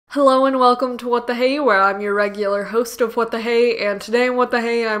Hello and welcome to What the Hey, where I'm your regular host of What the Hey, and today in What the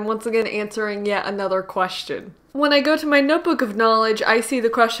Hey, I'm once again answering yet another question. When I go to my notebook of knowledge, I see the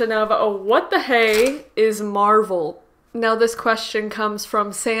question of, what the hey is Marvel? Now this question comes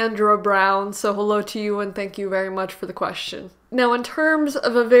from Sandra Brown, so hello to you and thank you very much for the question. Now in terms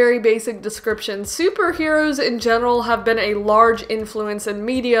of a very basic description, superheroes in general have been a large influence in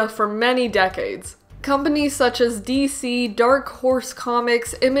media for many decades. Companies such as DC, Dark Horse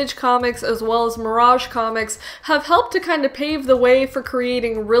Comics, Image Comics, as well as Mirage Comics have helped to kind of pave the way for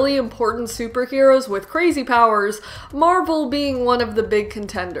creating really important superheroes with crazy powers, Marvel being one of the big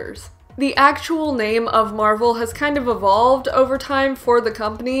contenders. The actual name of Marvel has kind of evolved over time for the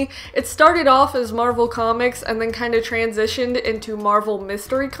company. It started off as Marvel Comics and then kind of transitioned into Marvel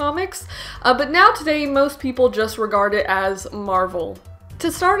Mystery Comics, but now today most people just regard it as Marvel.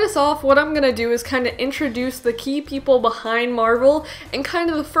 To start us off, what I'm going to do is kind of introduce the key people behind Marvel and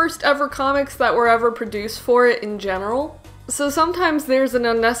kind of the first ever comics that were ever produced for it in general. So sometimes there's an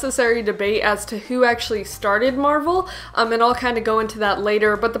unnecessary debate as to who actually started Marvel, and I'll kind of go into that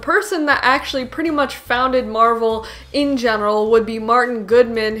later, but the person that actually pretty much founded Marvel in general would be Martin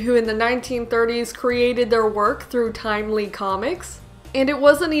Goodman, who in the 1930s created their work through Timely Comics. And it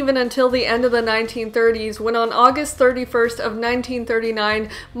wasn't even until the end of the 1930s when on August 31st of 1939,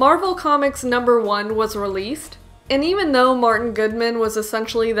 Marvel Comics #1 was released. And even though Martin Goodman was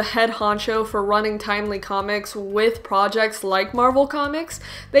essentially the head honcho for running Timely Comics with projects like Marvel Comics,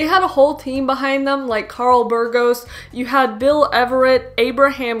 they had a whole team behind them like Carl Burgos, you had Bill Everett,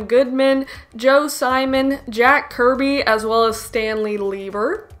 Abraham Goodman, Joe Simon, Jack Kirby, as well as Stanley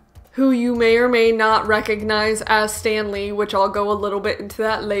Lieber, who you may or may not recognize as Stan Lee, which I'll go a little bit into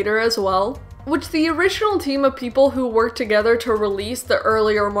that later as well. Which the original team of people who worked together to release the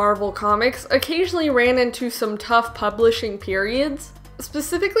earlier Marvel comics occasionally ran into some tough publishing periods.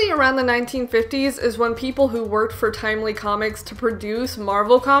 Specifically around the 1950s is when people who worked for Timely Comics to produce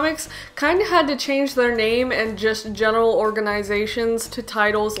Marvel Comics kind of had to change their name and just general organizations to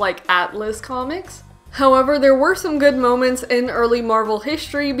titles like Atlas Comics. However, there were some good moments in early Marvel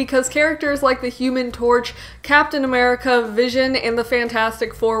history because characters like the Human Torch, Captain America, Vision, and the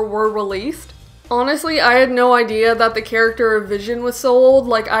Fantastic Four were released. Honestly, I had no idea that the character of Vision was so old.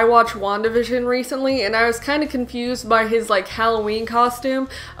 Like, I watched WandaVision recently and I was kind of confused by his like Halloween costume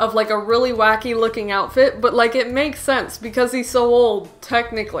of like a really wacky looking outfit, but like it makes sense because he's so old,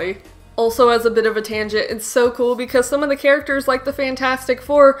 technically. Also, as a bit of a tangent, it's so cool because some of the characters like the Fantastic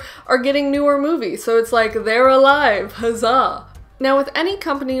Four are getting newer movies, so it's like, they're alive, huzzah! Now with any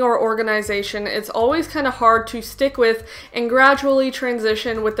company or organization, it's always kind of hard to stick with and gradually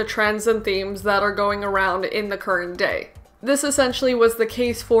transition with the trends and themes that are going around in the current day. This essentially was the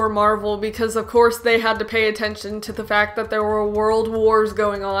case for Marvel because of course they had to pay attention to the fact that there were world wars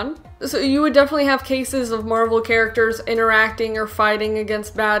going on. So you would definitely have cases of Marvel characters interacting or fighting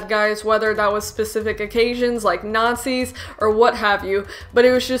against bad guys, whether that was specific occasions like Nazis or what have you, but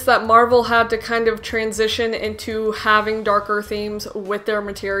it was just that Marvel had to kind of transition into having darker themes with their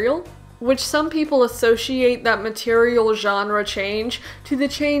material, which some people associate that material genre change to the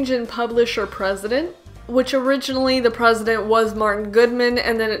change in publisher president, which originally the president was Martin Goodman,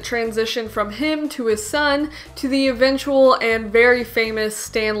 and then it transitioned from him to his son to the eventual and very famous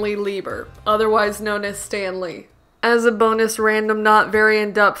Stanley Lieber, otherwise known as Stan Lee. As a bonus random, not very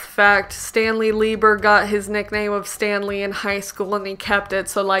in-depth fact, Stanley Lieber got his nickname of Stanley in high school and he kept it,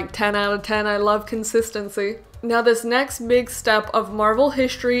 so like 10 out of 10, I love consistency. Now this next big step of Marvel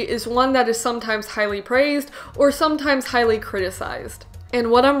history is one that is sometimes highly praised or sometimes highly criticized. And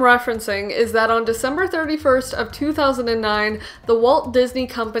what I'm referencing is that on December 31st of 2009, the Walt Disney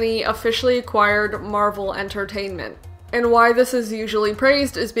Company officially acquired Marvel Entertainment. And why this is usually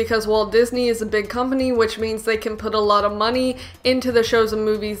praised is because Walt Disney is a big company, which means they can put a lot of money into the shows and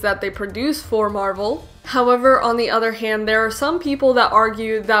movies that they produce for Marvel. However, on the other hand, there are some people that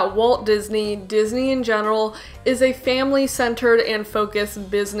argue that Walt Disney, Disney in general, is a family-centered and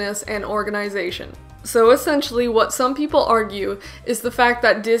focused business and organization. So essentially what some people argue is the fact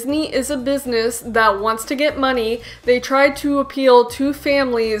that Disney is a business that wants to get money. They try to appeal to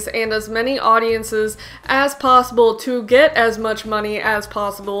families and as many audiences as possible to get as much money as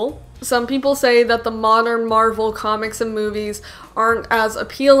possible. Some people say that the modern Marvel comics and movies aren't as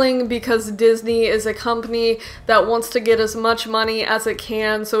appealing because Disney is a company that wants to get as much money as it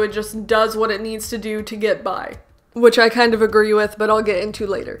can, so it just does what it needs to do to get by. Which I kind of agree with, but I'll get into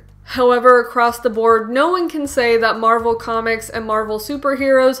later. However, across the board, no one can say that Marvel Comics and Marvel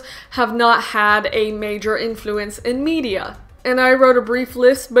superheroes have not had a major influence in media. and I wrote a brief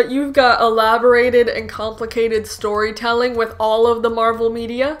list, but you've got elaborated and complicated storytelling with all of the Marvel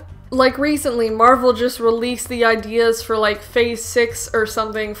media. Like recently, Marvel just released the ideas for like Phase 6 or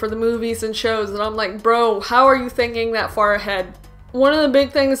something for the movies and shows, and I'm like, bro, how are you thinking that far ahead? One of the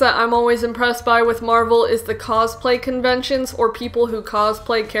big things that I'm always impressed by with Marvel is the cosplay conventions, or people who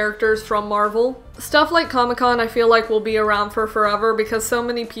cosplay characters from Marvel. Stuff like Comic-Con I feel like will be around for forever because so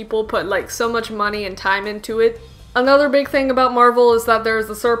many people put like so much money and time into it. Another big thing about Marvel is that there's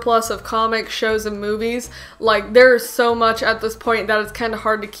a surplus of comics, shows, and movies. Like, there's so much at this point that it's kind of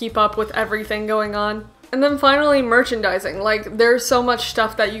hard to keep up with everything going on. And then finally, merchandising. Like, there's so much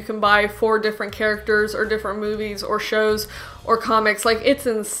stuff that you can buy for different characters or different movies or shows or comics. Like, it's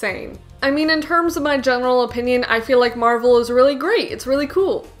insane. I mean, in terms of my general opinion, I feel like Marvel is really great. It's really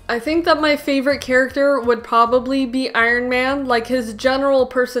cool. I think that my favorite character would probably be Iron Man, like his general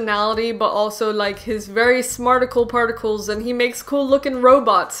personality, but also like his very smarticle particles, and he makes cool looking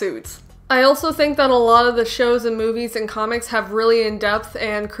robot suits. I also think that a lot of the shows and movies and comics have really in-depth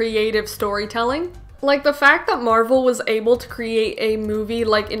and creative storytelling. Like, the fact that Marvel was able to create a movie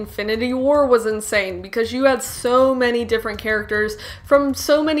like Infinity War was insane, because you had so many different characters from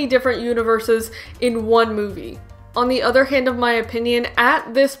so many different universes in one movie. On the other hand of my opinion,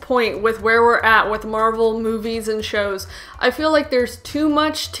 at this point with where we're at with Marvel movies and shows, I feel like there's too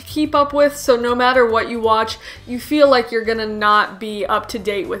much to keep up with, so no matter what you watch, you feel like you're gonna not be up to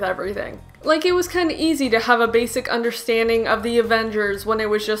date with everything. Like, it was kind of easy to have a basic understanding of the Avengers when it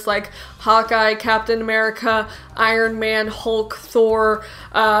was just like Hawkeye, Captain America, Iron Man, Hulk, Thor,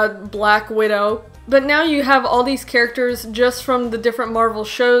 Black Widow. But now you have all these characters just from the different Marvel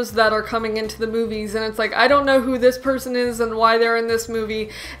shows that are coming into the movies, and it's like, I don't know who this person is and why they're in this movie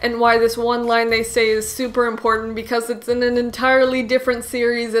and why this one line they say is super important because it's in an entirely different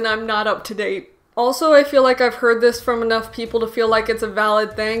series and I'm not up to date. Also, I feel like I've heard this from enough people to feel like it's a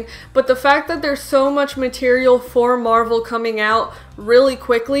valid thing, but the fact that there's so much material for Marvel coming out really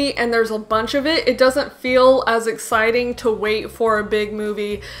quickly and there's a bunch of it, it doesn't feel as exciting to wait for a big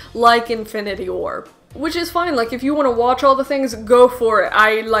movie like Infinity War. Which is fine, like if you want to watch all the things, go for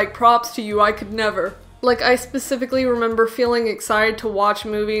it. Props to you, I could never. Like, I specifically remember feeling excited to watch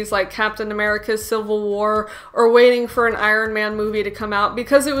movies like Captain America's Civil War or waiting for an Iron Man movie to come out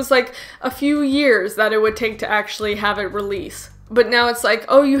because it was like a few years that it would take to actually have it release. But now it's like,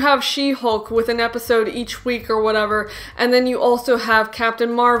 oh, you have She-Hulk with an episode each week or whatever, and then you also have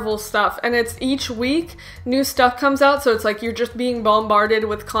Captain Marvel stuff, and it's each week new stuff comes out, so it's like you're just being bombarded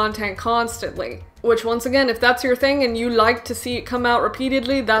with content constantly. Which, once again, if that's your thing and you like to see it come out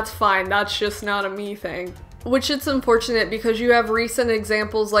repeatedly, that's fine. That's just not a me thing. Which it's unfortunate because you have recent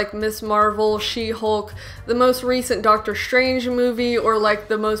examples like Ms. Marvel, She-Hulk, the most recent Doctor Strange movie, or like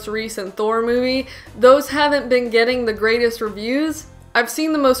the most recent Thor movie. Those haven't been getting the greatest reviews. I've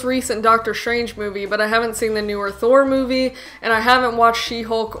seen the most recent Doctor Strange movie, but I haven't seen the newer Thor movie, and I haven't watched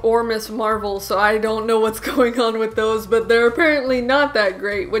She-Hulk or Ms. Marvel, so I don't know what's going on with those, but they're apparently not that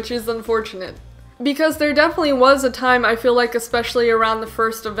great, which is unfortunate. Because there definitely was a time, I feel like, especially around the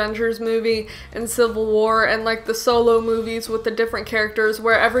first Avengers movie and Civil War and like the solo movies with the different characters,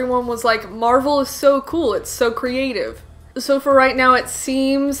 where everyone was like, Marvel is so cool, it's so creative. So for right now, it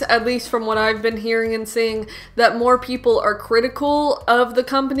seems, at least from what I've been hearing and seeing, that more people are critical of the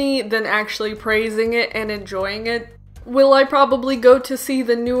company than actually praising it and enjoying it. Will I probably go to see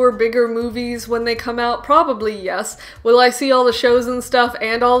the newer, bigger movies when they come out? Probably yes. Will I see all the shows and stuff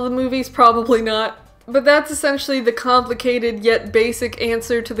and all the movies? Probably not. But that's essentially the complicated yet basic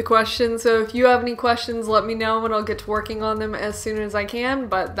answer to the question, so if you have any questions, let me know and I'll get to working on them as soon as I can,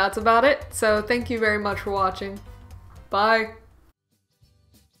 but that's about it. So thank you very much for watching. Bye!